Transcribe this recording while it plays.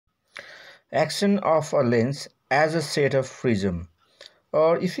action of a lens as a set of prism.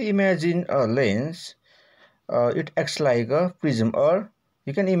 Or if you imagine a lens, it acts like a prism. Or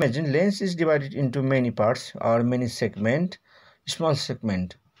you can imagine lens is divided into many parts or many segment, small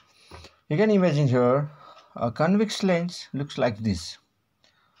segment. You can imagine here a convex lens looks like this.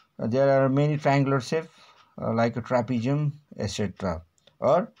 There are many triangular shape like a trapezium, etc.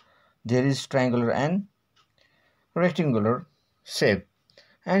 Or there is triangular and rectangular shape.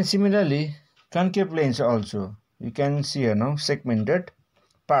 And similarly, concave lens also. You can see here now segmented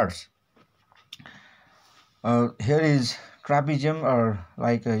parts. Here is trapezium, or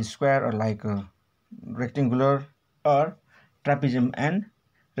like a square, or like a rectangular, or trapezium and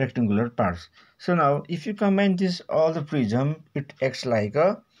rectangular parts. So now if you combine this all the prism, it acts like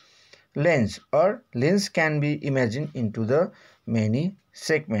a lens, or lens can be imagined into the many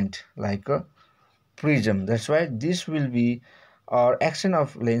segment like a prism. That's why this will be, or action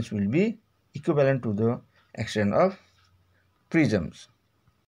of lens will be equivalent to the action of prisms.